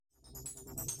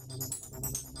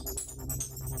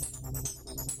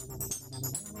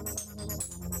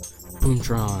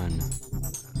Boomtron.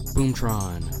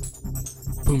 Boomtron.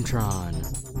 Boomtron.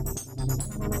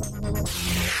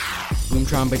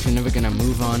 Boomtron, but you're never gonna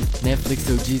move on.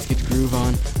 Netflix OGs get the groove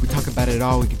on. We talk about it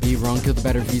all, we could be wrong. Kill the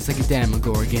better views like a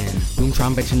Demogorgon.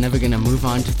 Boomtron, but you're never gonna move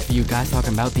on. Just a few guys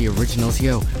talking about the originals.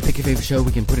 Yo, pick your favorite show,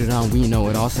 we can put it on. We know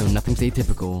it also, nothing's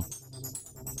atypical.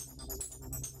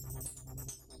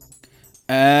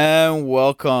 And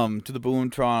welcome to the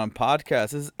Boomtron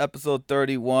podcast. This is episode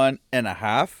 31 and a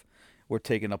half. We're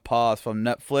taking a pause from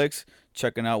Netflix,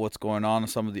 checking out what's going on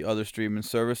some of the other streaming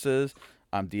services.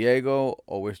 I'm Diego,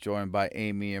 always joined by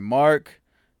Amy and Mark.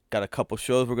 Got a couple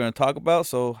shows we're going to talk about.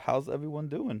 So how's everyone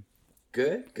doing?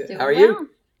 Good. Doing How are well. you?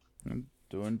 I'm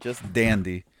doing just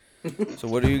dandy. So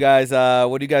what do you guys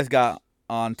got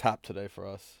on tap today for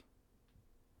us?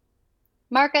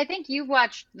 Mark, I think you've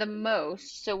watched the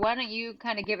most, so why don't you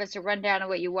kind of give us a rundown of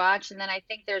what you watched, and then I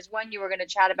think there's one you were going to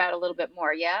chat about a little bit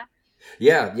more, yeah?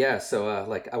 Yeah. So,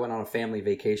 I went on a family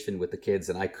vacation with the kids,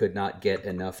 and I could not get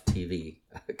enough TV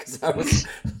because I was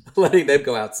letting them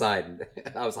go outside,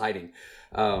 and I was hiding.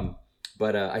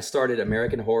 But I started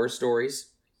American Horror Stories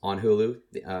on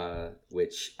Hulu,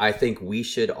 which I think we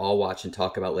should all watch and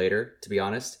talk about later, to be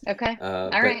honest. Okay, all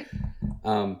right.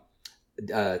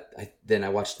 Then I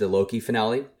watched the Loki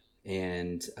finale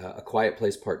and A Quiet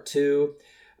Place Part 2.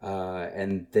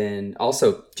 And then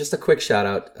also, just a quick shout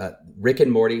out, Rick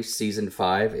and Morty Season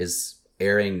 5 is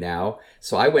airing now.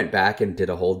 So I went back and did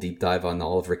a whole deep dive on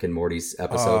all of Rick and Morty's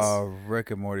episodes. Oh, Rick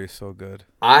and Morty is so good.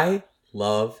 I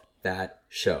love that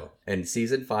show. And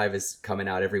Season 5 is coming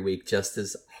out every week just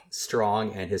as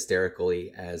strong and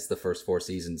hysterically as the first 4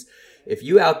 seasons. If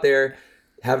you out there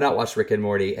have not watched Rick and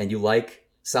Morty and you like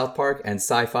South Park and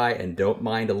sci-fi and don't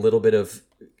mind a little bit of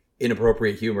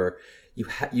inappropriate humor,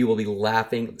 you will be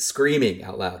laughing, screaming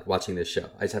out loud watching this show.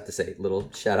 I just have to say, little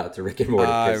shout out to Rick and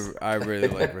Morty. I really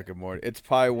like Rick and Morty. It's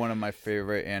probably one of my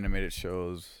favorite animated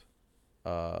shows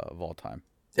of all time.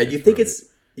 And you think it's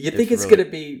going to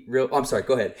be real? Oh, I'm sorry.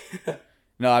 Go ahead.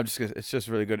 No, it's just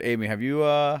really good. Amy, have you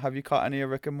caught any of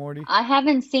Rick and Morty? I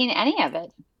haven't seen any of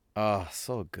it. Oh,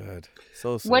 so good.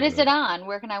 So What is good. it on?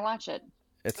 Where can I watch it?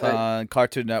 It's on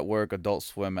Cartoon Network, Adult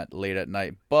Swim at late at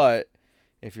night. But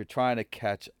if you're trying to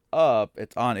catch up,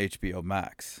 it's on HBO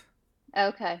Max.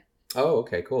 Okay. Oh,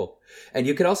 okay, cool. And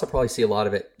you could also probably see a lot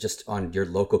of it just on your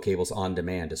local cables on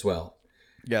demand as well.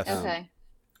 Yes. Okay.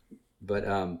 But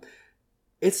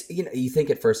it's, you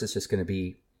think at first it's just going to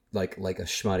be like a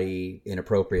schmutty,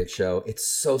 inappropriate show. It's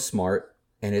so smart,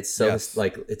 and it's so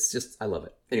it's just, I love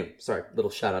it. Anyway, sorry,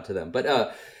 little shout out to them.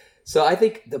 But so I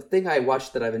think the thing I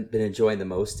watched that I've been enjoying the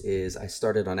most is I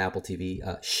started on Apple TV,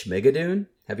 Schmigadoon.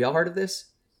 Have y'all heard of this?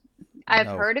 I've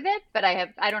No. heard of it, but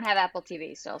I don't have Apple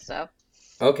TV still, so.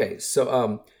 Okay,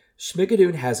 so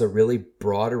Schmigadoon has a really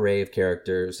broad array of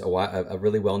characters, a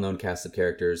really well-known cast of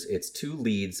characters. Its 2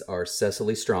 leads are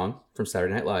Cecily Strong from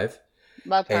Saturday Night Live.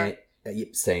 Love her.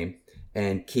 Same.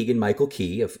 And Keegan-Michael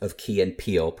Key of Key and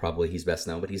Peele, probably he's best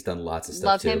known, but he's done lots of stuff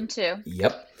Love too. him too.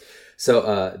 Yep.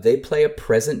 So they play a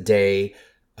present day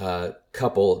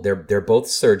couple. They're both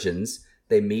surgeons.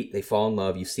 They meet, they fall in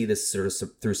love. You see this sort of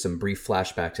through some brief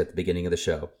flashbacks at the beginning of the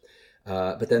show.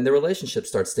 But then the relationship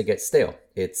starts to get stale.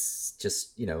 It's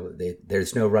just,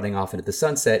 there's no running off into the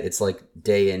sunset. It's like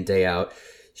day in, day out.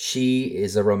 She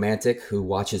is a romantic who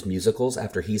watches musicals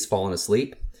after he's fallen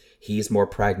asleep. He's more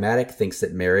pragmatic, thinks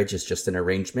that marriage is just an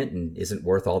arrangement and isn't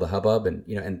worth all the hubbub.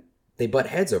 And they butt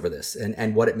heads over this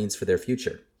and what it means for their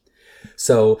future.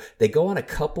 So they go on a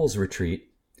couples retreat,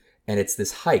 and it's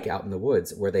this hike out in the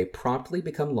woods where they promptly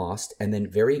become lost, and then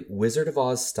very Wizard of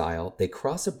Oz style, they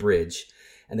cross a bridge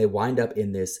and they wind up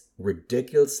in this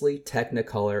ridiculously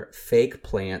technicolor, fake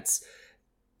plants,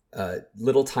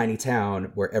 little tiny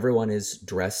town where everyone is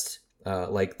dressed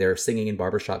like they're singing in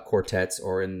barbershop quartets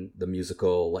or in the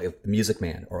musical, like Music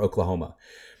Man or Oklahoma.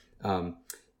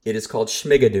 It is called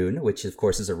Schmigadoon, which of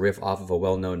course is a riff off of a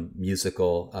well-known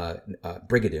musical,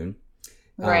 Brigadoon.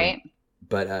 Right.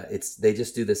 But they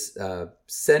just do this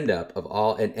send up of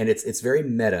all, and it's very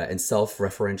meta and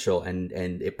self-referential,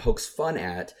 and it pokes fun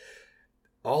at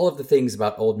all of the things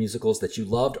about old musicals that you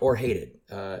loved or hated.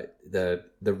 The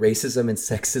racism and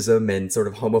sexism and sort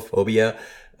of homophobia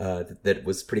that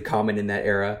was pretty common in that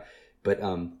era. But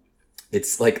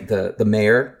it's like the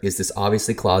mayor is this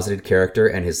obviously closeted character,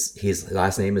 and his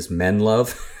last name is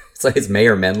Menlove. It's like his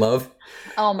Mayor Menlove.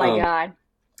 Oh my God.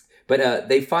 But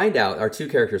they find out, our 2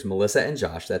 characters, Melissa and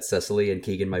Josh, that's Cecily and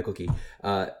Keegan-Michael Key,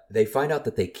 they find out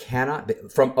that they cannot,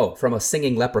 from a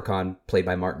singing leprechaun played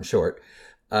by Martin Short,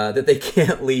 that they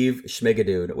can't leave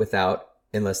Schmigadoon without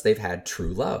unless they've had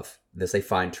true love, unless they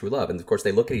find true love. And of course,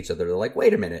 they look at each other. They're like,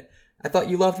 wait a minute. I thought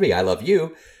you loved me. I love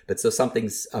you. But so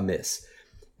something's amiss.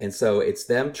 And so it's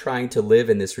them trying to live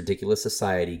in this ridiculous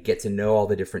society, get to know all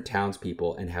the different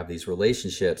townspeople and have these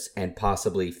relationships and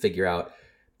possibly figure out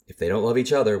if they don't love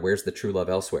each other, where's the true love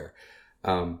elsewhere?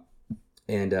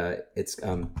 It's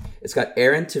got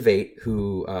Aaron Tveit,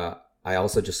 who I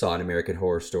also just saw in American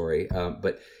Horror Story,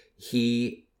 but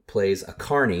he plays a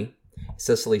carny,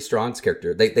 Cecily Strong's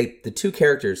character. The two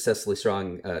characters, Cecily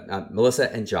Strong,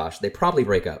 Melissa and Josh, they probably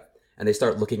break up and they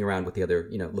start looking around with the other,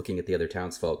 looking at the other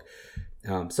townsfolk.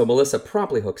 So Melissa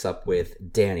promptly hooks up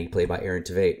with Danny, played by Aaron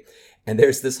Tveit. And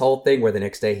there's this whole thing where the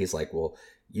next day he's like, well,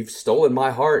 you've stolen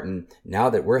my heart, and now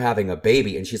that we're having a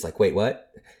baby. And she's like, wait, what?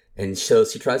 And so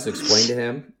she tries to explain to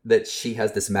him that she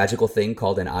has this magical thing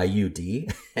called an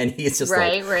IUD. And he's just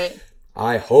right.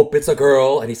 I hope it's a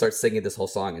girl. And he starts singing this whole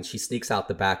song, and she sneaks out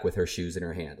the back with her shoes in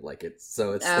her hand. It's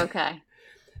okay.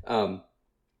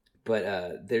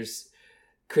 But there's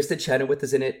Kristen Chenoweth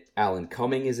is in it. Alan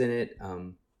Cumming is in it.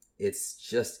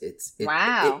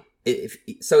 Wow.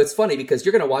 So it's funny because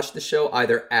you're going to watch the show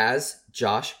either as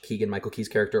Josh, Keegan-Michael Key's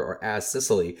character, or as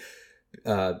Cecily,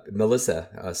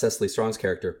 Melissa, Cecily Strong's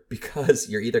character, because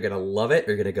you're either going to love it or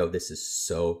you're going to go, this is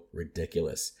so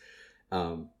ridiculous.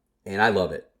 And I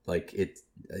love it.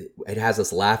 It has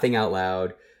us laughing out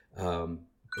loud.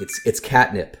 It's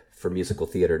catnip for musical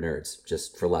theater nerds,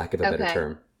 just for lack of a better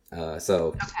term.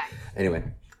 Anyway.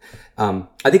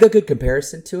 I think a good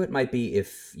comparison to it might be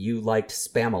if you liked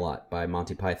Spamalot by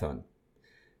Monty Python,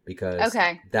 because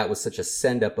that was such a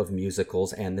send-up of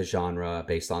musicals and the genre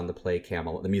based on the play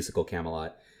Camelot, the musical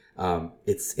Camelot.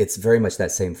 It's very much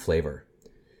that same flavor.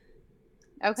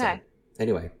 Okay. So,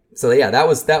 anyway, that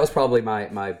was probably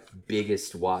my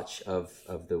biggest watch of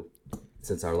the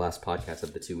since our last podcast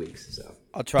of the 2 weeks. So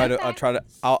I'll try to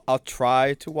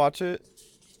watch it,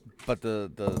 but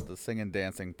the singing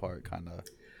dancing part kind of.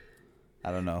 I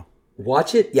don't know.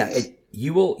 Watch it. Yeah,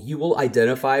 you will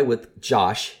identify with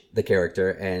Josh, the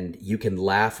character, and you can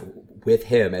laugh with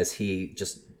him as he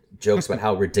just jokes about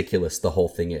how ridiculous the whole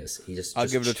thing is. I'll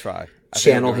give it a try.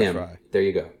 Channel him. There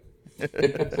you go.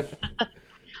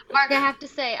 Mark, I have to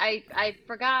say, I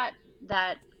forgot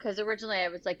that, because originally I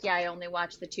was like, I only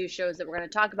watched the two shows that we're going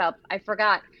to talk about. I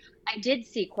forgot. I did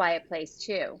see Quiet Place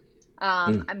too.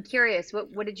 I'm curious.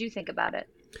 What did you think about it?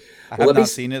 I have not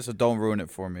seen it, so don't ruin it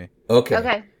for me.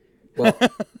 Okay. Well,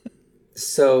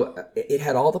 so it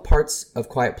had all the parts of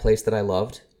Quiet Place that I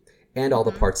loved and all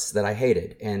the parts that I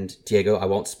hated. And Diego, I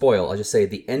won't spoil. I'll just say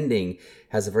the ending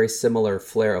has a very similar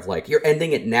flair of you're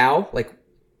ending it now. At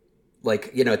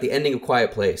the ending of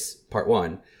Quiet Place, part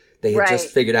 1, they had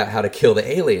just figured out how to kill the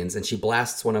aliens, and she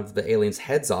blasts one of the aliens'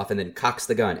 heads off and then cocks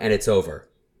the gun, and it's over.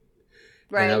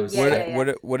 Right.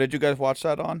 What did you guys watch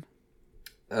that on?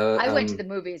 I went to the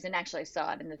movies and actually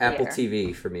saw it in the theater. Apple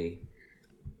TV for me.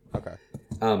 Okay.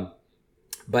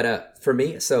 But for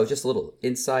me, so just a little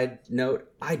inside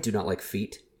note, I do not like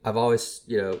feet. I've always,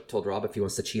 told Rob if he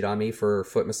wants to cheat on me for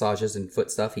foot massages and foot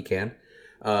stuff, he can.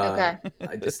 I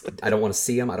don't want to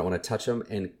see them. I don't want to touch them.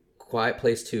 And Quiet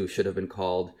Place 2 should have been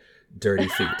called Dirty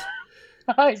Feet.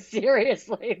 Oh,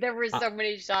 seriously. There were so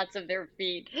many shots of their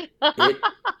feet.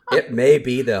 It may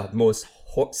be the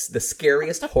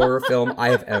scariest horror film I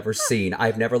have ever seen.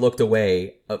 I've never looked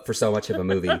away for so much of a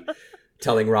movie.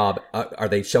 Telling Rob, are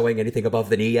they showing anything above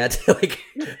the knee yet?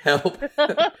 Help.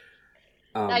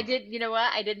 I did. You know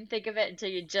what? I didn't think of it until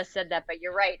you just said that, but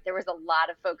you're right. There was a lot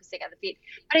of focusing on the feet.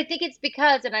 But I think it's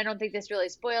because, and I don't think this really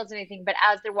spoils anything, but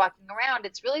as they're walking around,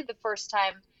 it's really the first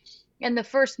time in the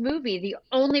first movie, the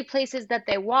only places that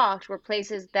they walked were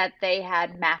places that they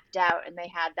had mapped out and they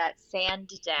had that sand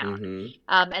down.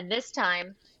 Mm-hmm. And this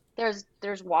time there's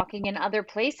walking in other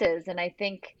places. And I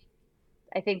think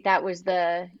that was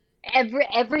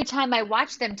every time I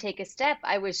watched them take a step,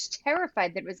 I was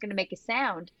terrified that it was going to make a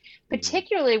sound,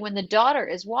 particularly when the daughter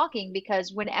is walking,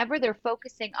 because whenever they're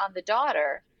focusing on the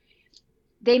daughter,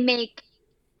 they make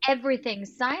everything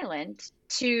silent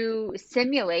to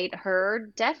simulate her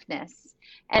deafness.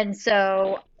 And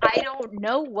so I don't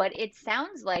know what it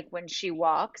sounds like when she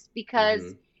walks,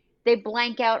 because they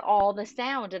blank out all the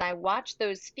sound. And I watch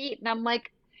those feet and I'm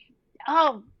like,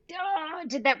 oh,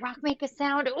 did that rock make a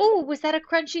sound? Oh, was that a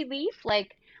crunchy leaf?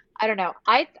 I don't know.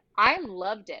 I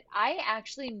loved it. I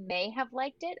actually may have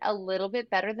liked it a little bit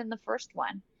better than the first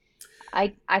one.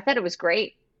 I thought it was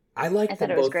great. I like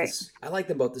them both. I like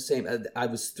them both the same. I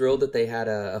was thrilled that they had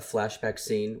a flashback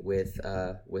scene with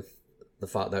the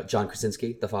father, John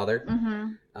Krasinski, the father.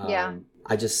 Yeah.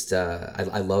 I just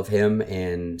I love him,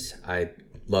 and I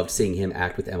loved seeing him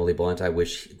act with Emily Blunt. I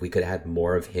wish we could have had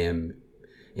more of him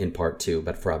in part 2,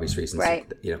 but for obvious reasons,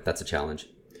 Right. That's a challenge.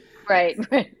 Right.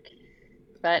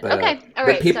 But okay. All But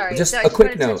right. people, Sorry. just So I a just quick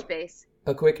wanted to touch note. base.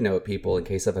 A quick note, people, in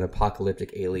case of an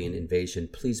apocalyptic alien invasion,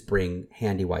 please bring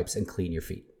handy wipes and clean your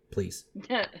feet, please.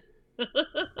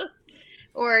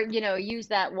 Or, use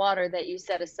that water that you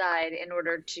set aside in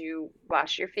order to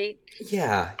wash your feet.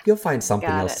 Yeah, you'll find something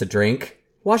Got else it. to drink.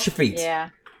 Wash your feet. Yeah.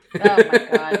 Oh my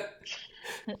God.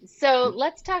 So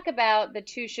let's talk about the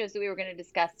 2 shows that we were going to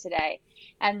discuss today.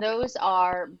 And those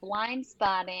are Blind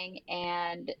Spotting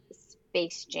and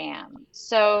Space Jam.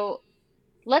 So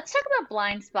let's talk about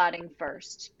Blind Spotting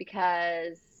first,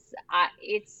 because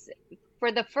it's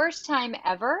for the first time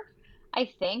ever, I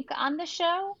think, on the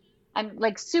show. I'm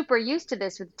like super used to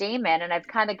this with Damon, and I've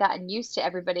kind of gotten used to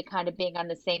everybody kind of being on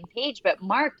the same page. But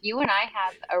Mark, you and I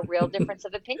have a real difference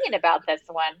of opinion about this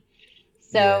one.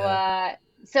 So, Yeah.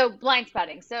 Blind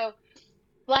Spotting. So,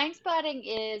 Blind Spotting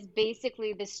is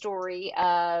basically the story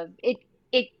of it.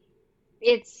 It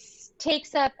it's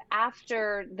takes up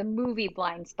after the movie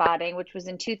Blind Spotting, which was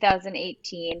in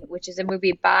 2018, which is a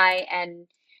movie by and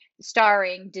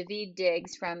starring Daveed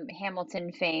Diggs from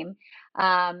Hamilton fame.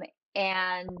 Um,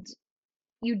 and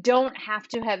you don't have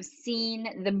to have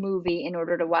seen the movie in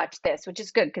order to watch this, which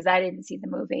is good because I didn't see the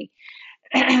movie.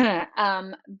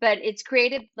 But it's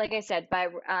created, like I said, by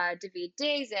Daveed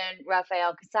Diggs and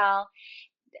Raphael Casal.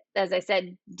 As I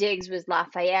said, Diggs was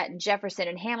Lafayette and Jefferson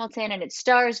in Hamilton, and it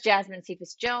stars Jasmine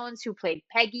Cephas Jones, who played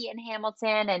Peggy in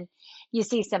Hamilton. And you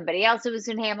see somebody else who was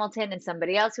in Hamilton and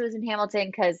somebody else who was in Hamilton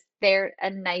because they're a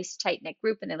nice, tight knit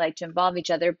group and they like to involve each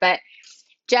other. But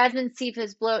Jasmine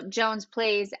Cephas Jones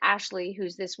plays Ashley,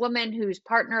 who's this woman whose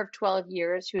partner of 12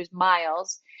 years, who's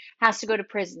Miles, has to go to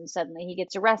prison suddenly. He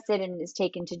gets arrested and is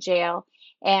taken to jail.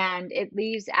 And it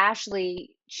leaves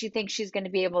Ashley, she thinks she's going to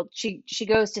be able, she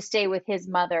goes to stay with his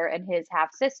mother and his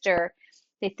half sister.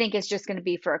 They think it's just going to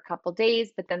be for a couple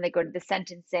days, but then they go to the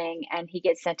sentencing and he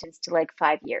gets sentenced to like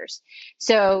 5 years.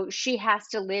 So she has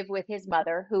to live with his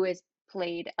mother, who is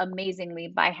played amazingly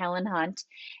by Helen Hunt,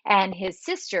 and his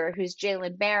sister, who's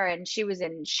Jalen Barron. She was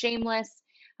in Shameless.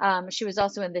 She was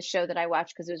also in this show that I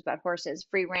watched because it was about horses,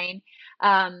 Free Rein.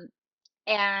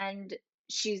 And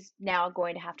she's now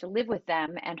going to have to live with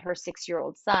them and her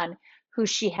 6-year-old son, who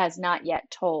she has not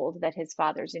yet told that his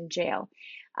father's in jail.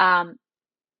 Um,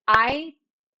 I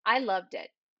I loved it.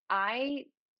 I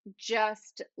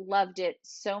just loved it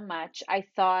so much. I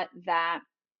thought that,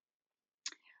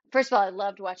 first of all, I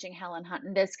loved watching Helen Hunt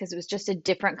in this because it was just a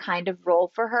different kind of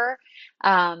role for her.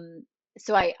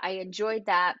 So I enjoyed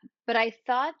that. But I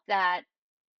thought that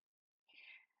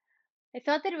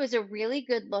it was a really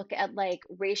good look at like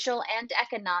racial and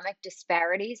economic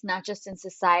disparities, not just in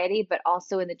society, but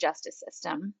also in the justice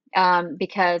system.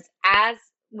 Because as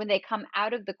when they come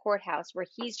out of the courthouse where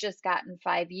he's just gotten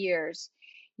 5 years,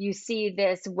 you see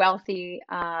this wealthy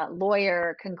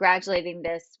lawyer congratulating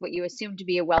this, what you assume to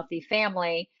be a wealthy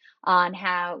family, on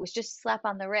how it was just a slap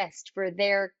on the wrist for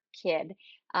their kid.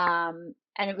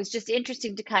 And it was just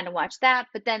interesting to kind of watch that.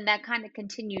 But then that kind of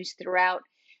continues throughout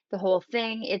the whole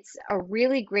thing. It's a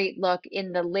really great look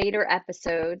in the later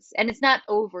episodes, and it's not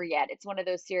over yet. It's one of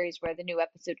those series where the new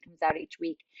episode comes out each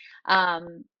week.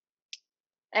 Um,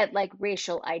 at like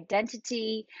racial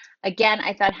identity. Again,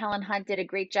 I thought Helen Hunt did a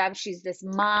great job. She's this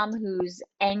mom who's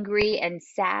angry and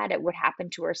sad at what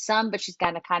happened to her son, but she's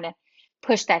got to kind of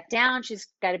push that down. She's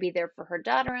got to be there for her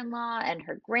daughter-in-law and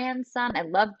her grandson. I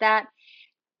love that.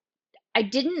 I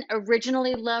didn't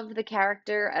originally love the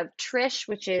character of Trish,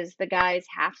 which is the guy's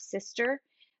half sister,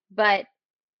 but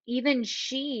even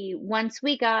she, once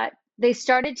they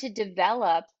started to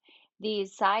develop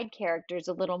these side characters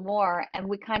a little more, and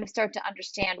we kind of start to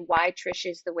understand why Trish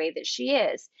is the way that she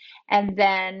is. And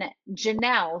then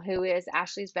Janelle, who is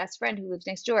Ashley's best friend who lives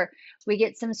next door, we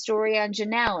get some story on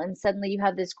Janelle, and suddenly you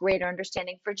have this greater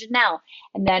understanding for Janelle.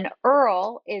 And then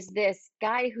Earl is this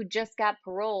guy who just got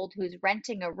paroled, who's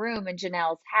renting a room in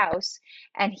Janelle's house,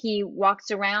 and he walks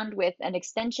around with an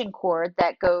extension cord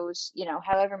that goes,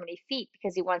 however many feet,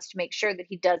 because he wants to make sure that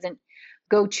he doesn't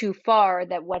go too far,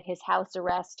 that what his house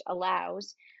arrest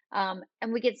allows.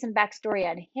 And we get some backstory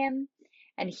on him,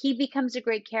 and he becomes a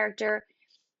great character.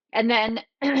 And then,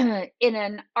 in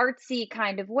an artsy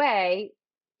kind of way,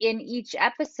 in each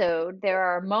episode, there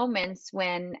are moments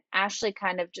when Ashley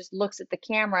kind of just looks at the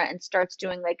camera and starts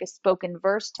doing like a spoken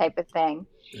verse type of thing.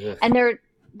 Ugh. And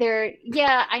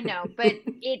yeah, I know, but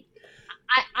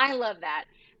I love that.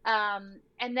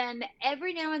 And then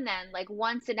every now and then, like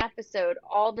once an episode,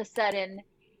 all of a sudden,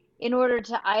 in order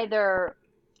to either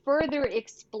further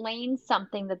explain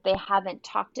something that they haven't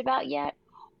talked about yet,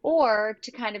 or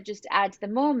to kind of just add to the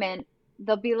moment,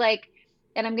 they'll be like,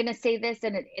 and I'm going to say this,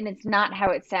 and it's not how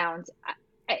it sounds.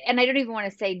 And I don't even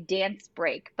want to say dance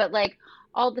break, but like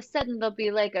all of a sudden there'll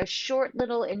be like a short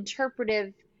little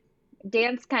interpretive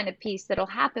dance kind of piece that'll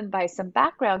happen by some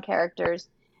background characters.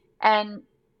 And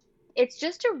it's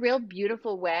just a real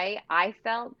beautiful way, I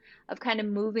felt, of kind of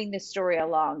moving the story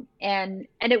along. And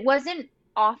it wasn't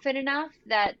often enough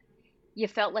that you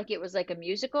felt like it was like a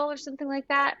musical or something like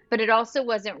that, but it also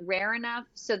wasn't rare enough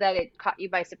so that it caught you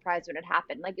by surprise when it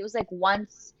happened. Like it was like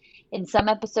once in some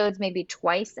episodes, maybe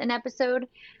twice an episode,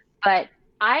 but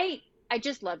I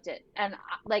just loved it. And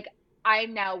like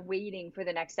I'm now waiting for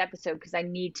the next episode because I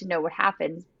need to know what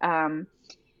happens.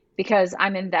 Because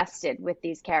I'm invested with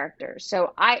these characters.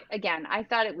 So I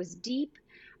thought it was deep.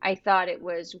 I thought it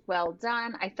was well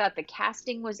done. I thought the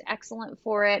casting was excellent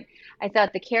for it. I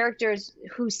thought the characters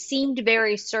who seemed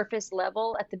very surface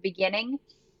level at the beginning,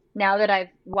 now that I've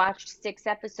watched 6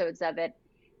 episodes of it,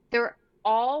 they're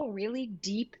all really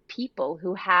deep people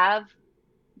who have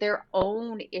their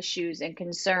own issues and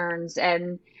concerns.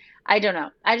 And I don't know.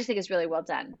 I just think it's really well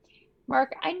done.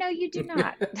 Mark, I know you do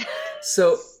not.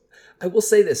 So I will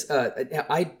say this: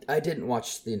 I didn't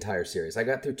watch the entire series. I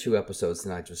got through 2 episodes,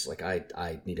 and I just like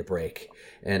I need a break,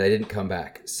 and I didn't come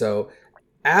back. So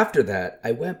after that,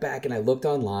 I went back and I looked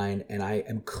online, and I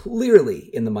am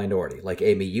clearly in the minority. Like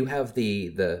Amy, you have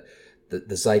the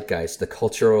zeitgeist, the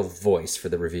cultural voice for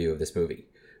the review of this movie.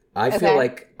 I feel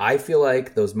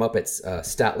like those Muppets,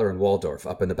 Statler and Waldorf,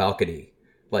 up in the balcony,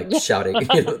 like shouting,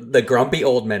 the grumpy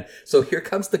old men. So here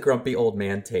comes the grumpy old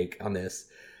man take on this.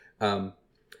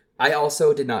 I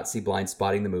also did not see Blind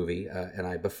Spotting the movie,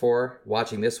 and before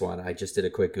watching this one, I just did a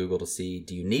quick Google to see,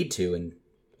 do you need to? And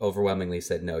overwhelmingly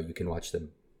said, no, you can watch them.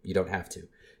 You don't have to.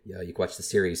 Yeah, you can watch the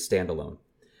series standalone.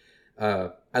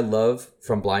 I love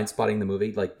from Blind Spotting the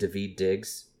movie, like Daveed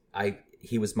Diggs.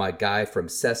 He was my guy from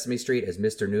Sesame Street as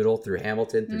Mr. Noodle, through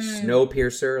Hamilton, through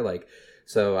Snowpiercer. Like,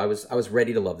 so I was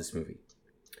ready to love this movie.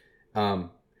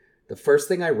 The first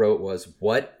thing I wrote was,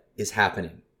 what is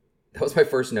happening? That was my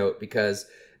first note, because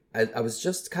I was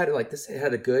just kind of like, this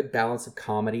had a good balance of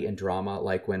comedy and drama,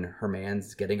 like when her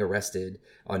man's getting arrested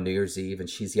on New Year's Eve and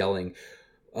she's yelling,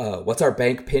 what's our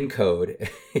bank PIN code?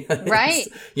 Right.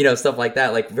 Stuff like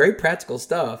that, like very practical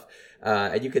stuff.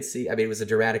 And you could see, I mean, it was a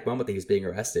dramatic moment that he was being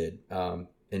arrested.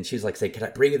 And she was like saying, can I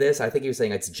bring you this? I think he was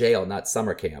saying it's jail, not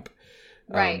summer camp.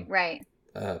 Right.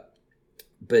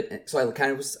 But so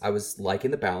I was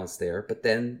liking the balance there, but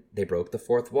then they broke the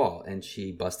fourth wall and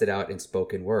she busted out in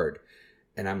spoken word.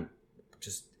 And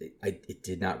it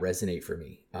did not resonate for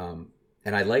me.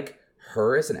 And I like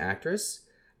her as an actress.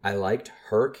 I liked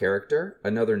her character.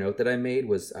 Another note that I made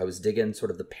was I was digging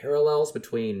sort of the parallels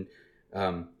between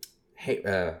Helen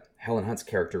Hunt's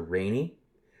character, Rainey,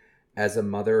 as a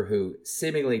mother who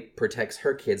seemingly protects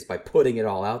her kids by putting it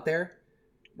all out there.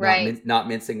 Right. Not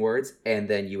mincing words. And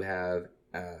then you have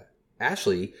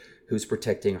Ashley, who's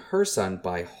protecting her son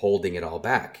by holding it all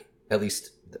back, at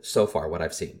least so far, what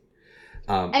I've seen.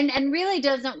 And really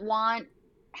doesn't want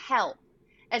help.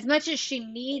 As much as she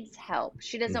needs help,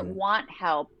 she doesn't want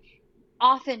help,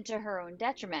 often to her own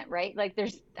detriment, right? Like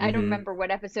I don't remember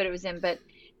what episode it was in, but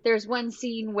there's one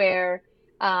scene where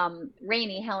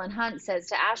Rainey, Helen Hunt, says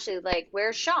to Ashley, like,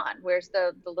 where's Sean? Where's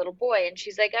the little boy? And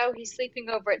she's like, oh, he's sleeping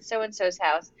over at so-and-so's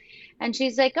house. And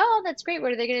she's like, oh, that's great.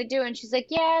 What are they going to do? And she's like,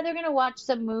 yeah, they're going to watch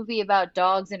some movie about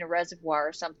dogs in a reservoir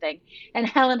or something. And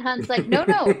Helen Hunt's like,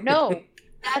 no.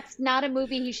 That's not a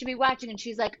movie he should be watching. And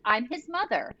she's like, I'm his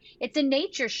mother. It's a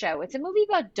nature show. It's a movie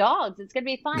about dogs. It's going to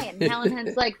be fine. And Helen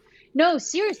Hunt's like, no,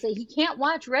 seriously, he can't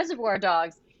watch Reservoir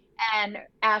Dogs. And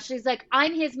Ashley's like,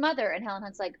 I'm his mother. And Helen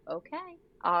Hunt's like, okay,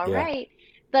 all right.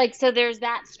 Like, so there's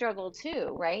that struggle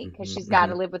too, right? Because she's got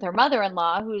to live with her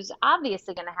mother-in-law, who's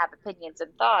obviously going to have opinions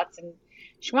and thoughts, and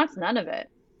she wants none of it.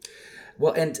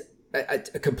 Well, and I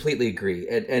completely agree.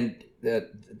 And the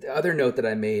other note that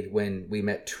I made when we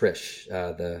met Trish,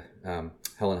 the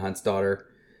Helen Hunt's daughter,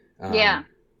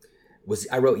 was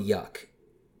I wrote yuck.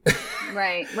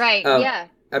 Right. Yeah.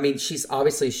 I mean, she's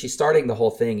starting the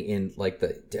whole thing in like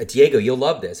Diego, you'll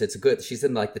love this. She's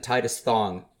in like the tightest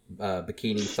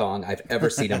bikini thong I've ever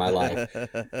seen in my life.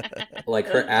 Like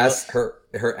her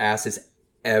ass is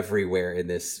everywhere in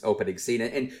this opening scene,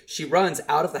 and she runs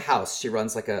out of the house. She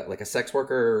runs like a sex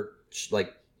worker,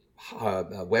 like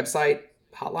website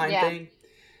hotline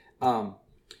thing.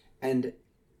 And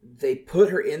they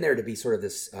put her in there to be sort of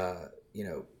this,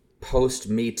 post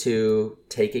Me Too,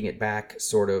 taking it back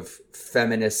sort of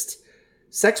feminist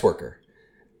sex worker.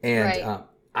 And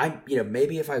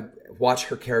maybe if I watch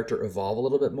her character evolve a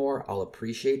little bit more, I'll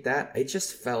appreciate that. It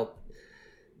just felt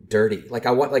dirty. Like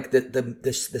I want like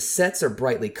the sets are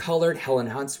brightly colored. Helen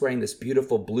Hunt's wearing this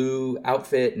beautiful blue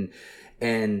outfit,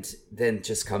 and then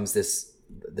just comes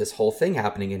this whole thing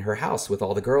happening in her house with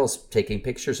all the girls taking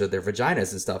pictures of their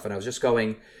vaginas and stuff. And I was just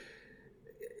going,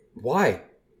 why?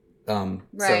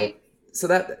 Right. So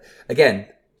that, again,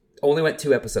 only went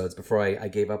 2 episodes before I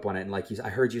gave up on it. And like I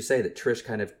heard you say that Trish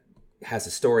kind of has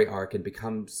a story arc and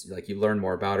becomes like, you learn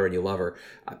more about her and you love her.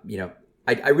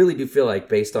 I really do feel like,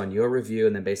 based on your review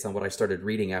and then based on what I started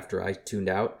reading after I tuned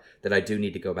out, that I do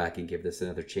need to go back and give this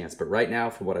another chance. But right now,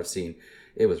 from what I've seen,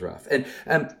 it was rough. And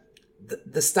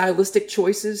the stylistic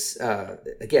choices,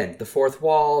 again, the fourth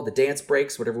wall, the dance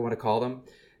breaks, whatever you want to call them,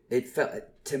 it felt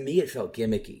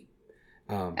gimmicky.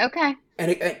 Okay. And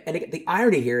the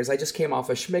irony here is I just came off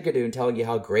of Schmigadoon telling you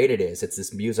how great it is. It's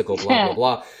this musical, blah, blah,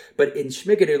 blah. But in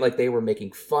Schmigadoon, like, they were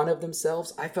making fun of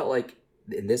themselves. I felt like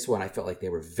in this one, they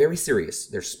were very serious.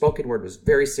 Their spoken word was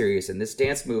very serious. And this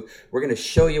dance move, we're going to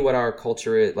show you what our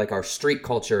culture is, like our street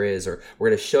culture is, or we're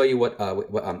going to show you what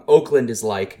Oakland is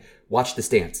like. Watch this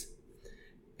dance.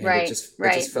 And Right. It just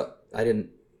felt, I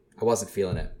wasn't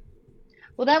feeling it.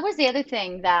 Well, that was the other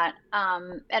thing that,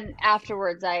 and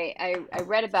afterwards I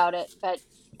read about it, but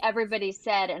everybody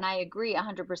said, and I agree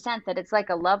 100%, that it's like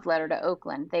a love letter to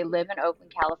Oakland. They live in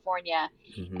Oakland, California,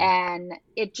 and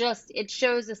it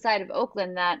shows a side of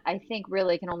Oakland that I think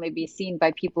really can only be seen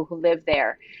by people who live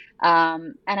there.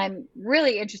 And I'm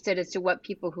really interested as to what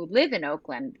people who live in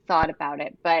Oakland thought about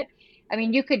it. But I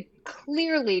mean, you could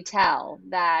clearly tell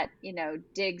that,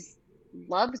 Diggs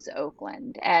loves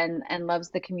Oakland and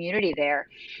loves the community there.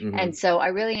 And so I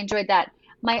really enjoyed that.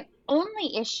 My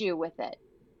only issue with it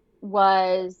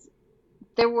was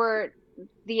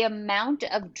the amount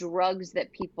of drugs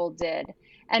that people did.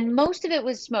 And most of it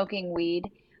was smoking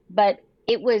weed, but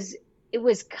it was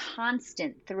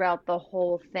constant throughout the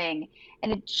whole thing.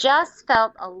 And it just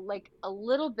felt like a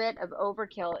little bit of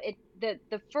overkill.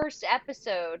 The first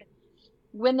episode,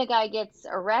 when the guy gets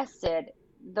arrested,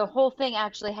 the whole thing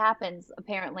actually happens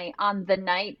apparently on the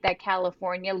night that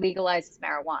California legalizes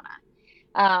marijuana.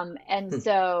 And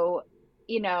so,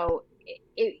 it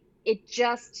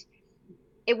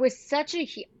was such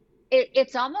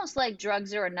it's almost like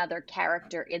drugs are another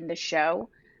character in the show,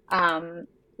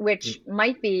 which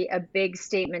might be a big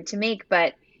statement to make,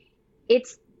 but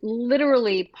it's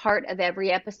literally part of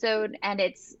every episode, and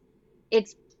it's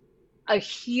a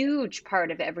huge part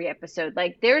of every episode.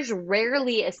 Like, there's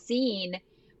rarely a scene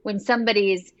when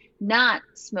somebody's not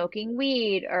smoking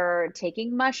weed or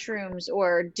taking mushrooms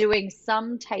or doing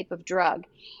some type of drug.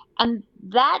 And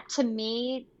that, to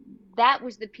me, that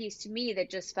was the piece to me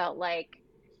that just felt like,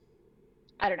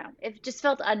 I don't know, it just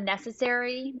felt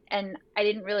unnecessary, and I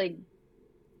didn't really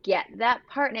get that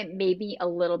part, and it made me a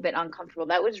little bit uncomfortable.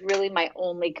 That was really my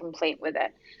only complaint with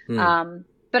it.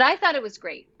 But I thought it was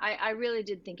great. I really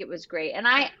did think it was great. And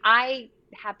I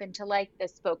happen to like the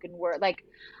spoken word. Like,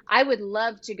 I would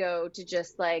love to go to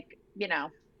just like,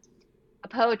 a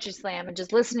poetry slam and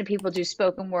just listen to people do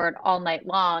spoken word all night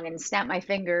long and snap my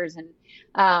fingers.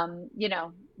 And,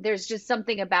 there's just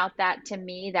something about that to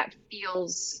me that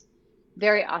feels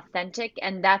very authentic.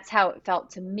 And that's how it felt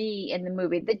to me in the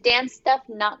movie. The dance stuff,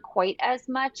 not quite as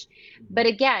much. But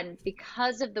again,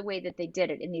 because of the way that they did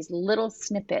it in these little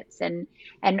snippets and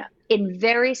in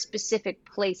very specific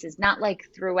places, not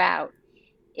like throughout,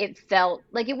 it felt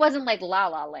like it wasn't like La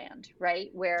La Land,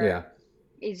 right? Where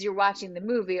as you're watching the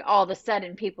movie, all of a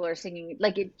sudden people are singing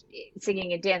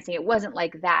singing and dancing. It wasn't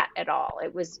like that at all.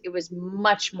 It was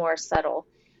much more subtle.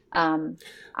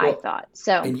 I thought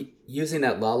so. And using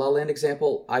that La La Land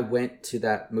example, I went to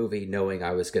that movie knowing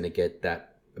I was going to get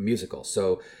that musical,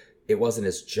 so it wasn't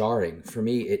as jarring for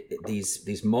me.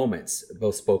 These moments,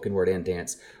 both spoken word and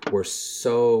dance, were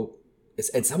so.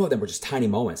 And some of them were just tiny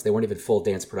moments. They weren't even full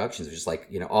dance productions. It was just like,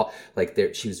 all like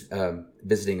she was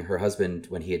visiting her husband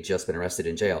when he had just been arrested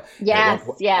in jail. Yes,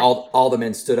 yes. All the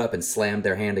men stood up and slammed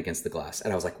their hand against the glass,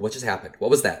 and I was like, "What just happened? What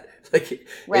was that?" Like,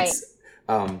 right.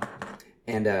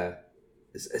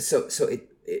 So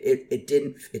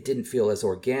it didn't feel as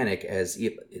organic as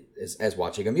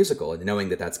watching a musical and knowing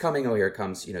that that's coming. Oh, here it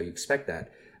comes. You expect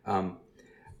that.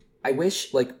 I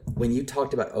wish, like, when you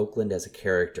talked about Oakland as a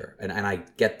character, and I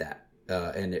get that.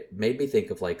 And it made me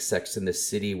think of like Sex and the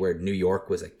City, where New York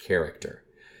was a character.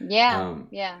 Yeah,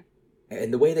 yeah.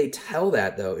 And the way they tell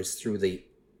that, though, is through the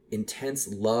intense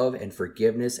love and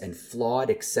forgiveness and flawed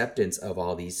acceptance of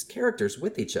all these characters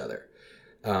with each other.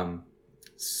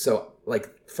 So,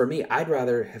 like, for me, I'd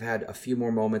rather have had a few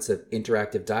more moments of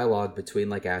interactive dialogue between,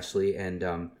 like, Ashley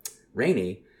and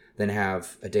Rainey than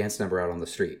have a dance number out on the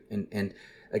street. And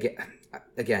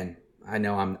again, I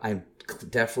know I'm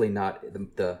definitely not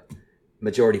the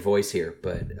majority voice here,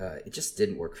 but it just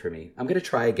didn't work for me. I'm gonna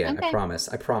try again. Okay. I promise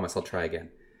I'll try again.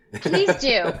 Please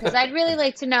do, because I'd really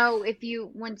like to know if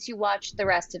once you watch the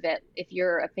rest of it, if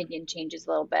your opinion changes a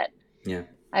little bit. Yeah.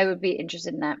 I would be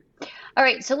interested in that. All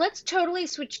right, so let's totally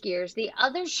switch gears. The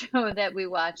other show that we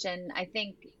watched, and I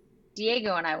think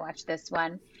Diego and I watched this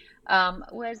one,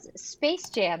 was Space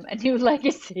Jam: A New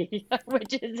Legacy,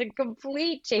 which is a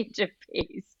complete change of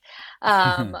pace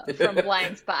from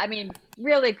Blind Spot. I mean,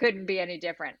 really couldn't be any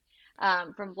different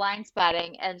from Blind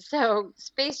Spotting. And so,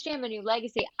 Space Jam: A New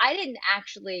Legacy, I didn't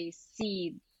actually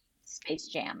see Space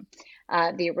Jam,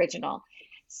 the original.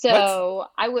 So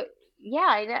I would,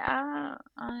 yeah,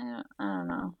 I don't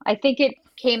know. I think it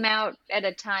came out at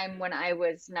a time when I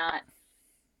was not.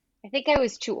 I think I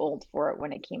was too old for it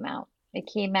when it came out. It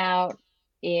came out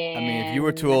I mean, if you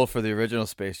were too in old for the original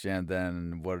Space Jam,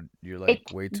 then what? You're it.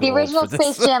 like way too The old original for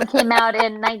this. Space Jam came out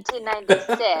in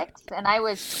 1996, and I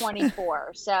was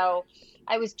 24. So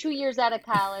I was 2 years out of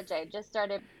college. I had just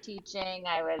started teaching.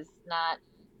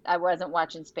 I wasn't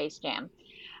watching Space Jam.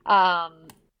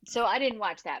 So I didn't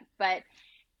watch that. But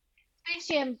Space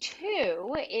Jam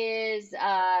 2 is,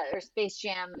 or Space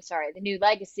Jam, sorry, The New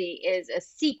Legacy is a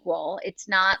sequel. It's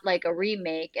not like a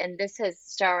remake, and this is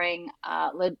starring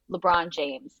LeBron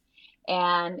James.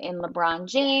 And in LeBron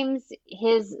James,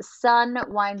 his son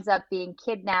winds up being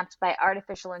kidnapped by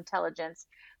artificial intelligence,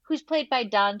 who's played by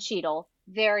Don Cheadle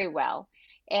very well.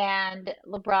 And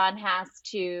LeBron has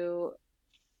to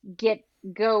get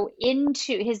go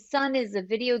into his son is a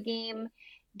video game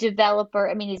developer.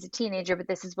 I mean, he's a teenager, but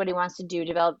this is what he wants to do,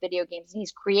 develop video games. And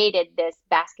he's created this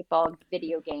basketball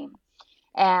video game.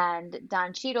 And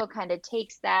Don Cheadle kind of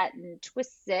takes that and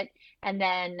twists it and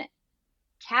then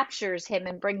captures him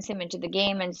and brings him into the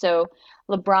game. And so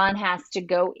LeBron has to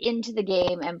go into the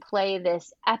game and play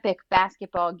this epic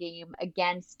basketball game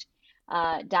against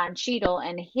Don Cheadle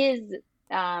and his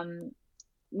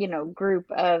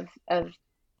group of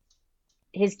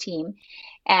his team,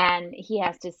 and he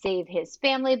has to save his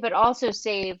family, but also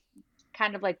save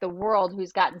kind of like the world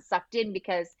who's gotten sucked in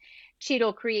because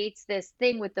Cheadle creates this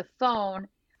thing with the phone,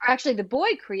 or actually the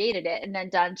boy created it, and then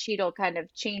Don Cheadle kind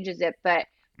of changes it, but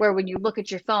where when you look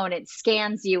at your phone, it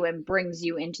scans you and brings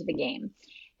you into the game.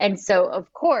 And so,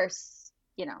 of course,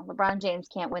 LeBron James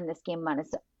can't win this game on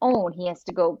his own. He has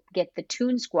to go get the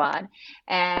Toon Squad.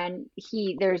 And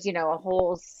there's, a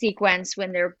whole sequence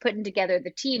when they're putting together the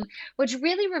team, which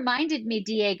really reminded me,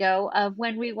 Diego, of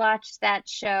when we watched that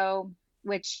show,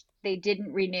 which they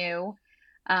didn't renew.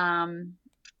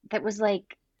 That was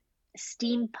like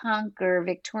steampunk or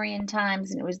Victorian times,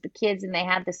 and it was the kids and they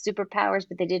had the superpowers,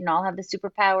 but they didn't all have the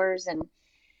superpowers. And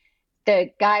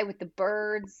the guy with the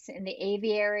birds in the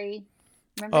aviary.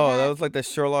 Remember Oh, that that? was like the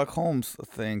Sherlock Holmes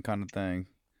thing kind of thing.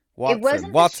 It Watson. wasn't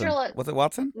the Watson. Sherlock. Was it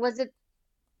Watson? Was it?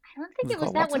 I don't think Was it it was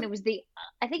called that one. Watson? It was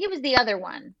I think it was the other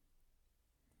one.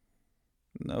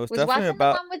 No, it's Was definitely Watson the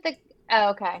about. one with the? Oh,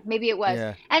 okay. Maybe it was.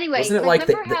 Yeah. Anyway, Wasn't it like like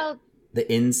remember how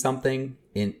the in something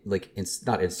in like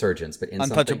not insurgents, but in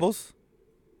something? Untouchables?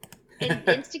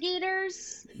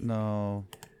 instigators No.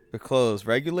 The clothes.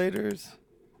 Regulators?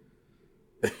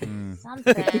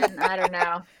 something? I don't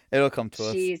know. It'll come to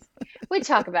us. Jeez, we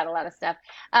talk about a lot of stuff.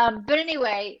 But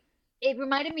anyway, it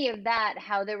reminded me of that,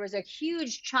 how there was a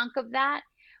huge chunk of that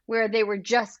where they were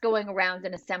just going around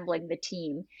and assembling the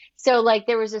team. So like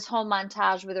there was this whole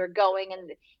montage where they're going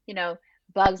and,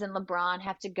 Bugs and LeBron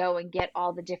have to go and get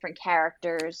all the different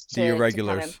characters The to come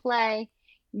irregulars. and play.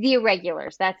 The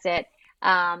irregulars, that's it.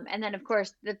 And then of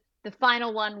course the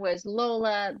final one was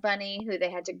Lola Bunny, who they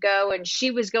had to go, and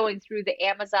she was going through the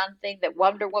Amazon thing that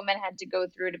Wonder Woman had to go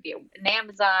through to be an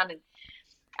Amazon. And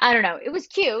I don't know, it was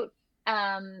cute.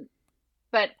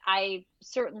 But I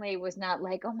certainly was not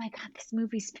like, oh my God, this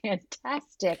movie's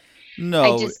fantastic. I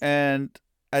No, just, and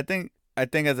I think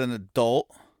as an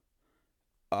adult,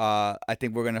 I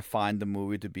think we're gonna find the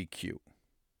movie to be cute.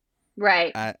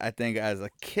 right. I think as a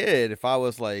kid, if I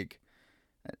was like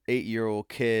an 8-year-old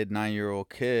kid, 9-year-old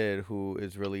kid who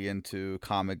is really into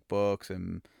comic books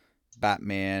and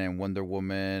Batman and Wonder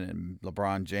Woman and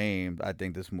LeBron James, I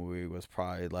think this movie was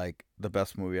probably like the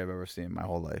best movie I've ever seen in my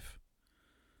whole life.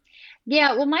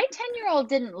 Yeah, well, my 10-year-old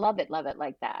didn't love it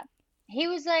like that. He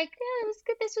was like, yeah, it was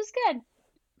good. This was good.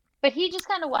 But he just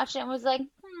kind of watched it and was like,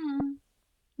 hmm.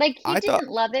 Like he I thought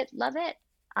didn't love it. Love it.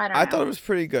 I don't I thought it know. was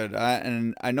pretty good.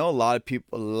 And I know a lot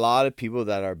of people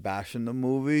that are bashing the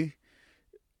movie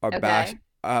are bash.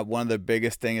 Okay. One of the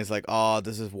biggest thing is like, oh,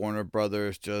 this is Warner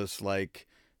Brothers just like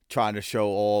trying to show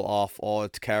all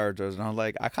its characters, and I'm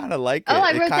like, I kind of like Oh, it.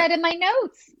 I wrote that in my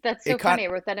notes. That's so funny. I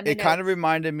wrote that in my It kind of notes.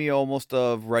 reminded me almost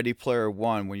of Ready Player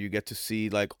One, when you get to see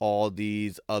like all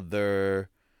these other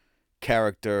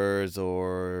characters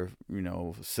or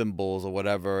symbols or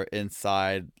whatever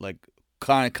inside, like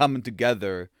kind of coming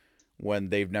together when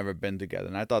they've never been together.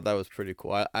 And I thought that was pretty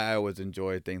cool. I always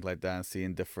enjoy things like that, and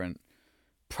seeing different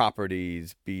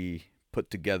properties be put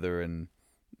together in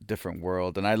different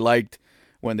worlds. And I liked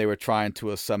when they were trying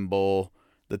to assemble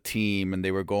the team and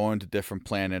they were going to different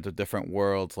planets or different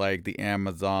worlds, like the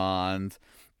Amazons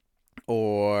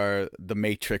or the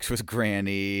Matrix was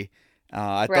Granny.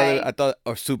 Right. I thought,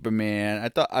 or Superman. I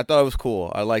thought it was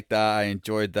cool. I liked that. I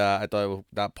enjoyed that. I thought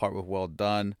that part was well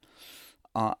done.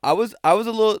 I was a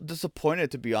little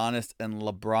disappointed, to be honest, in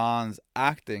LeBron's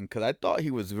acting, because I thought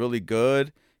he was really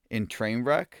good in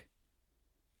Trainwreck.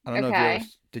 I don't know if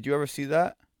Okay. did you ever see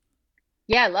that?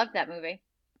 Yeah, I love that movie.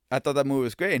 I thought that movie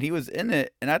was great, and he was in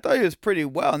it, and I thought he was pretty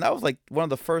well. And that was like one of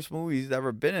the first movies he's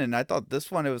ever been in. And I thought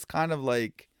this one, it was kind of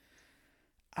like,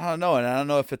 I don't know, and I don't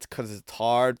know if it's because it's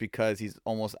hard because he's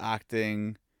almost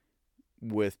acting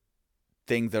with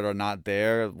things that are not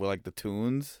there, with like the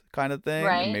tunes kind of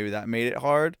thing, and Right. maybe that made it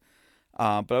hard.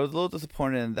 But I was a little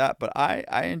disappointed in that. But I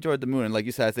enjoyed the movie, and like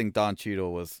you said, I think Don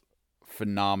Cheadle was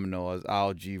phenomenal as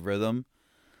Al G Rhythm.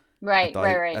 Right.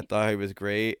 Right. I Right. thought he was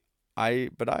great. I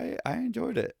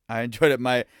enjoyed it. I enjoyed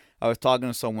it. I was talking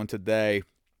to someone today,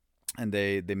 and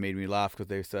they made me laugh because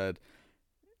they said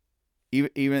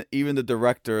even the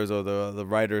directors or the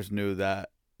writers knew that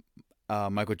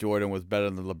Michael Jordan was better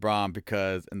than LeBron,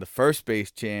 because in the first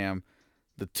Space Jam,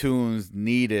 the tunes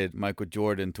needed Michael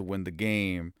Jordan to win the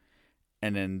game,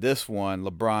 and in this one,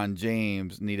 LeBron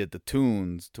James needed the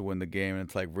tunes to win the game. And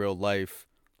it's like real life.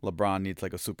 LeBron needs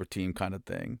like a super team kind of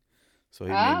thing. So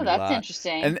he made Oh, me that's laugh.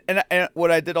 interesting. And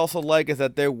what I did also like is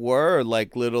that there were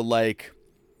like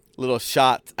little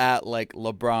shots at like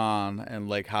LeBron and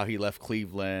like how he left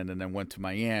Cleveland and then went to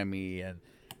Miami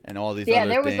and all these Yeah, other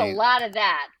there was a things. lot of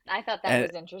that. I thought that And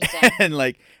was interesting. and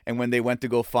like and when they went to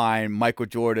go find Michael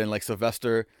Jordan, like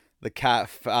Sylvester the cat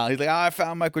found, he's like, oh, I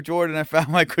found Michael Jordan, I found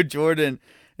Michael Jordan.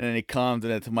 And then he comes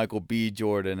and it's Michael B.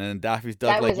 Jordan, and then Daffy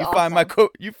Duck That like, was awesome.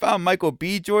 you found Michael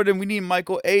B. Jordan. We need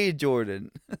Michael A.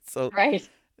 Jordan. So Right.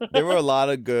 there were a lot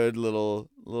of good little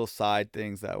side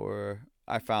things that were,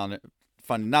 I found it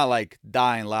funny, not like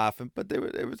dying laughing, but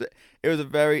it was a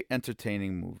very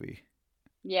entertaining movie.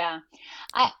 Yeah.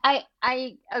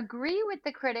 I agree with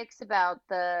the critics about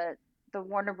the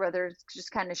Warner Brothers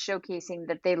just kind of showcasing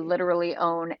that they literally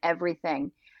own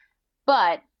everything.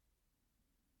 But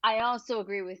I also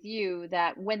agree with you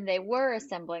that when they were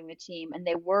assembling the team and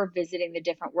they were visiting the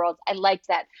different worlds, I liked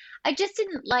that. I just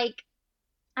didn't like,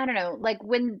 I don't know, like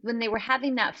when they were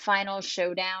having that final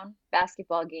showdown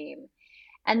basketball game,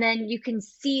 and then you can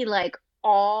see like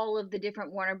all of the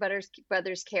different Warner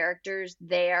Brothers characters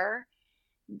there.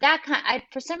 That kind, I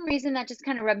for some reason that just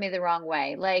kind of rubbed me the wrong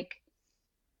way.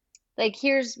 Like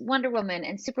here's Wonder Woman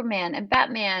and Superman and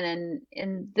Batman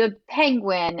and the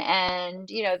Penguin, and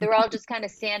they're all just kind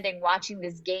of standing watching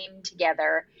this game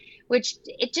together, which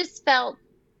it felt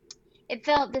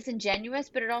disingenuous,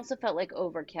 but it also felt like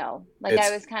overkill. Like I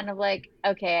It's was kind of like,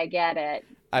 okay, I get it.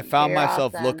 I found You're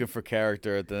myself looking awesome. for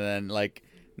character and then like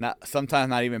not sometimes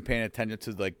not even paying attention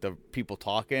to like the people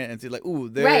talking and see like, ooh,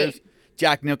 Right, there's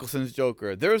Jack Nicholson's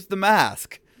Joker. There's the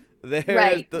Mask.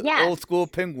 There's right. the Yes. old school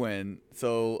Penguin.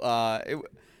 So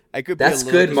I could be a that's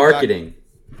little good distracted. marketing.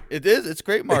 It is. It's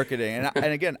great marketing,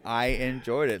 and again, I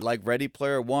enjoyed it. Like Ready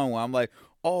Player One, where I'm like,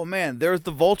 oh man, there's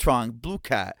the Voltron, Blue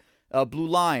Cat, Blue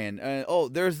Lion, and oh,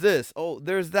 there's this, oh,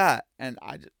 there's that, and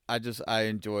I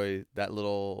enjoy that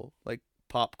little like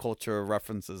pop culture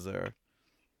references there.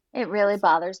 It really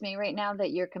bothers me right now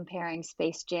that you're comparing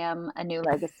Space Jam: A New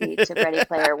Legacy to Ready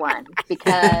Player One,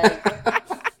 because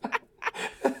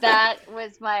that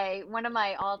was my one of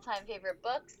my all-time favorite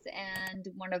books and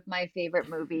one of my favorite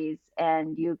movies,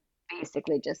 and you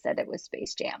basically just said it was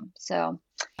Space Jam. So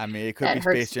I mean, it could that be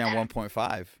Space hurts. Jam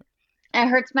 1.5. It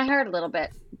hurts my heart a little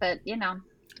bit, but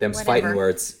Them's fighting whatever.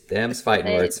 words. Them's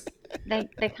fighting They words.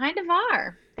 they kind of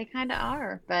are. They kind of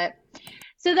are. But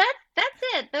so that's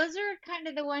it. Those are kind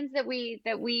of the ones that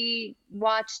we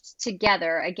watched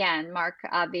together. Again, Mark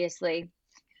obviously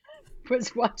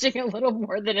was watching a little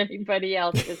more than anybody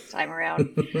else this time around.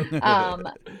 Um,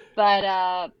 but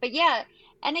yeah,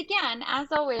 and again, as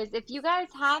always, if you guys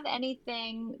have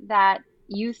anything that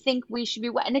you think we should be,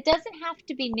 and it doesn't have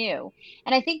to be new,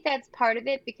 and I think that's part of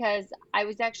it, because I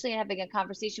was actually having a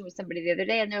conversation with somebody the other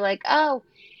day, and they're like, "Oh,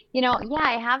 yeah,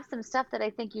 I have some stuff that I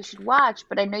think you should watch,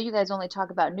 but I know you guys only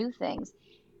talk about new things."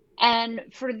 And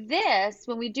for this,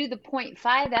 when we do the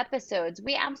 .5 episodes,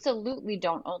 we absolutely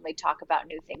don't only talk about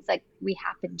new things like we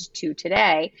happened to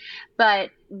today, but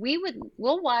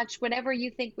we'll watch whatever you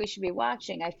think we should be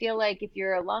watching. I feel like if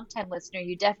you're a longtime listener,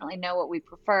 you definitely know what we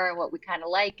prefer and what we kind of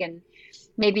like, and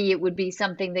maybe it would be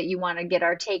something that you want to get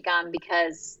our take on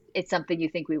because it's something you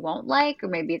think we won't like, or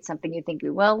maybe it's something you think we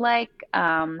will like.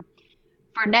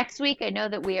 For next week, I know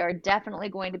that we are definitely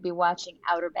going to be watching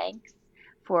Outer Banks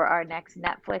for our next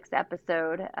Netflix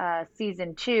episode,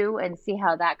 season 2, and see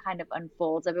how that kind of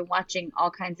unfolds. I've been watching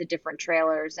all kinds of different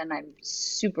trailers, and I'm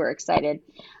super excited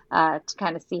to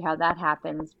kind of see how that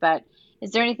happens. But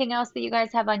is there anything else that you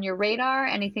guys have on your radar?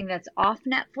 Anything that's off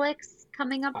Netflix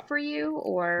coming up for you,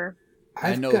 or?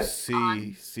 I know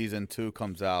season 2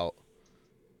 comes out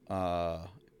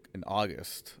in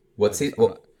August. What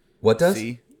does?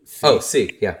 C. Oh,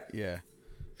 C. Yeah. Yeah.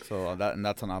 So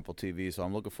that's on Apple TV. So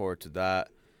I'm looking forward to that.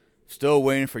 Still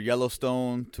waiting for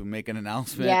Yellowstone to make an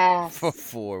announcement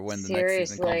for when the next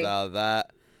season comes out of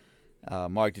that.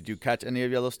 Mark, did you catch any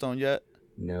of Yellowstone yet?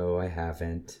 No, I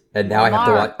haven't. And now I have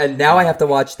to watch. And now I have to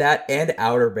watch that and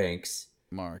Outer Banks.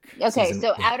 Mark. Okay,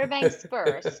 so Outer Banks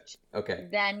first. Okay.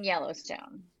 Then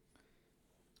Yellowstone.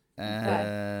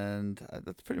 And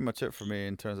that's pretty much it for me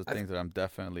in terms of things that I'm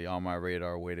definitely on my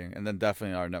radar waiting. And then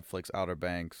definitely our Netflix Outer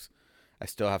Banks. I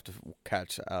still have to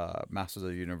catch Masters of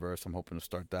the Universe. I'm hoping to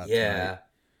start that tonight.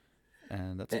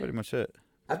 And that's pretty much it.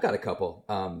 I've got a couple.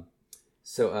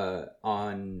 So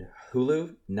on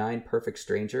Hulu, 9 Perfect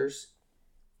Strangers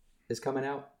is coming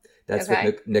out. That's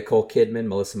with Nicole Kidman,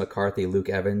 Melissa McCarthy, Luke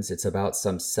Evans. It's about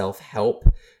some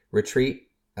self-help retreat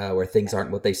where things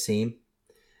aren't what they seem.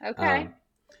 Okay.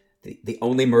 The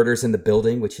Only Murders in the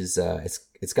Building, which is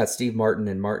it's got Steve Martin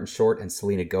and Martin Short and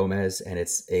Selena Gomez, and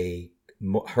it's a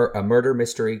murder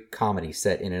mystery comedy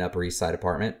set in an Upper East Side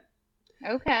apartment.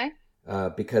 Okay.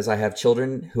 Because I have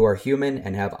children who are human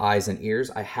and have eyes and ears,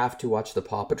 I have to watch the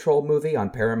Paw Patrol movie on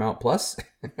Paramount Plus.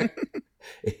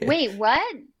 Wait,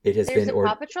 what? There's a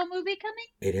Paw Patrol movie coming?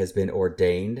 It has been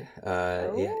ordained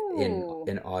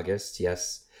in August.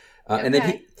 Yes. And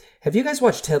then have you guys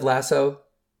watched Ted Lasso?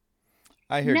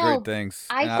 I hear great things.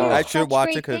 I should watch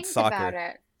it because it's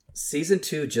soccer. Season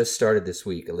 2 just started this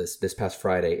week, this past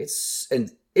Friday. It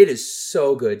is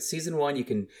so good. Season 1, you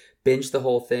can binge the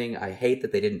whole thing. I hate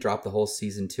that they didn't drop the whole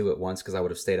season 2 at once because I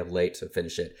would have stayed up late to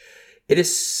finish it. It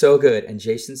is so good, and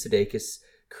Jason Sudeikis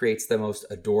creates the most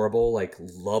adorable, like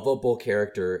lovable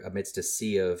character amidst a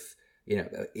sea of,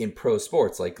 in pro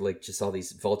sports, like just all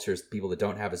these vultures, people that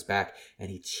don't have his back, and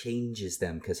he changes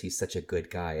them because he's such a good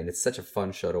guy, and it's such a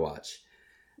fun show to watch.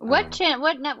 What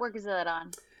network is that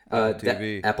on?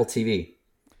 Apple TV.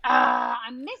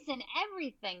 I'm missing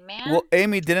everything, man. Well,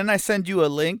 Amy, didn't I send you a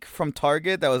link from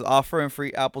Target that was offering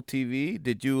free Apple TV?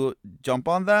 Did you jump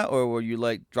on that, or were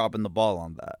you dropping the ball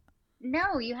on that?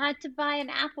 No, you had to buy an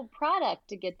Apple product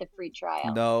to get the free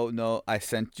trial. No, I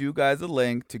sent you guys a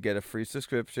link to get a free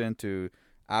subscription to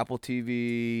Apple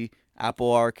TV,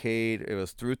 Apple Arcade. It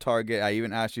was through Target. I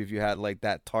even asked you if you had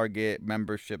that Target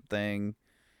membership thing.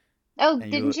 Oh,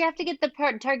 didn't you have to get the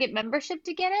Target membership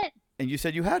to get it? And you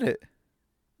said you had it.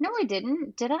 No, I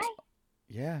didn't. Did I?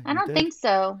 Yeah. I don't think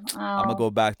so. Oh. I'm going to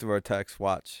go back through our text.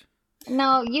 Watch.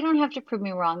 No, you don't have to prove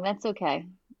me wrong. That's okay.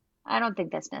 I don't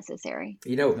think that's necessary.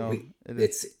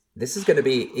 This is going to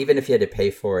be, even if you had to pay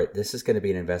for it, this is going to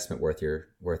be an investment worth your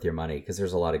money because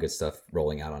there's a lot of good stuff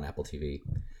rolling out on Apple TV.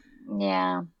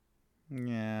 Yeah.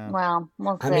 Well,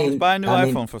 we'll see. Let's buy a new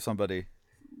iPhone for somebody.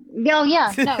 Oh,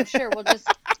 yeah. No, sure. We'll just,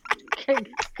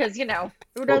 because,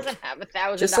 who doesn't have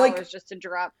 $1,000 just to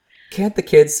drop? Can't the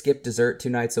kids skip dessert 2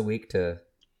 nights a week to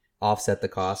offset the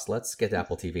cost? Let's get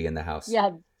Apple TV in the house.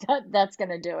 Yeah, that's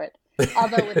going to do it.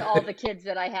 Although with all the kids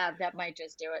that I have, that might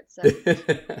just do it. So,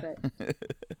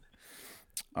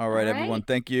 all right, everyone.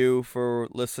 Thank you for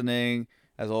listening.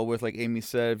 As always, like Amy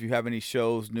said, if you have any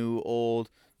shows, new, old,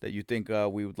 that you think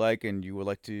we would like and you would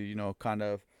like to, kind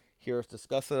of hear us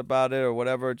discuss about it or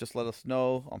whatever, just let us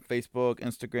know on Facebook,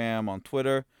 Instagram, on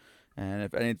Twitter. And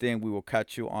if anything, we will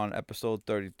catch you on episode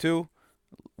 32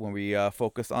 when we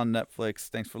focus on Netflix.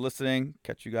 Thanks for listening.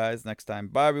 Catch you guys next time.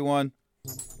 Bye, everyone.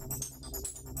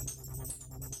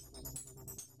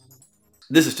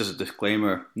 This is just a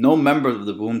disclaimer. No members of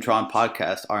the Boomtron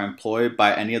podcast are employed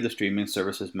by any of the streaming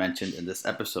services mentioned in this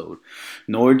episode,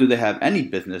 nor do they have any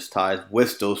business ties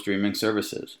with those streaming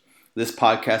services. This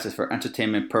podcast is for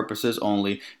entertainment purposes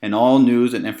only, and all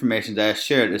news and information that is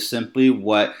shared is simply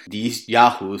what these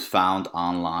yahoos found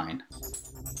online.